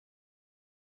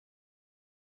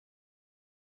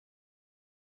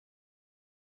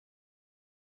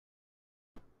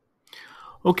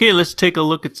Okay, let's take a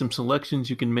look at some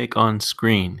selections you can make on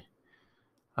screen.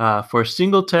 For a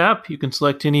single tap, you can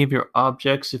select any of your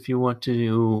objects if you want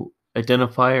to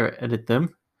identify or edit them. In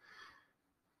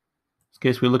this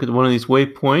case, we look at one of these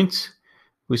waypoints.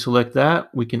 We select that,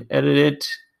 we can edit it,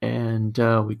 and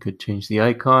we could change the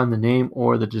icon, the name,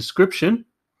 or the description.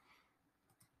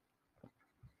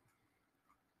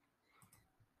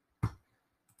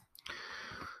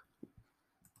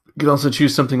 You can also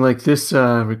choose something like this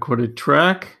recorded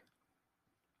track,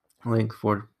 length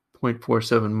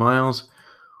 4.47 miles.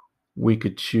 We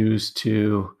could choose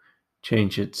to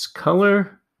change its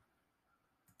color.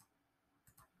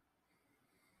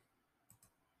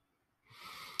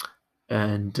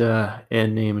 And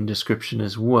name and description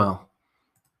as well.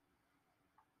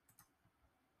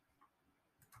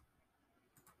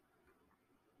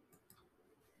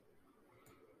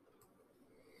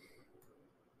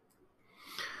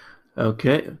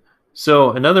 Okay,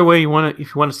 so another way if you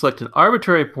want to select an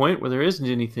arbitrary point where there isn't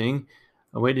anything,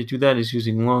 a way to do that is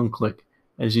using long click.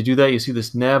 As you do that, you see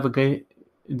this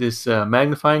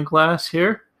magnifying glass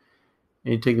here,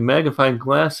 and you take the magnifying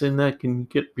glass, and that can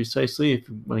get precisely. If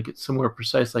you want to get somewhere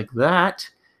precise like that,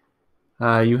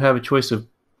 you have a choice of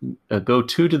go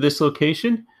to this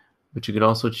location, but you could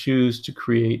also choose to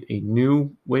create a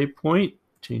new waypoint,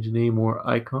 change the name or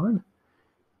icon,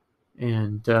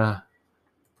 and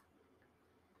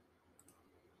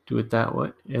do it that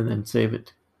way, and then save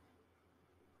it.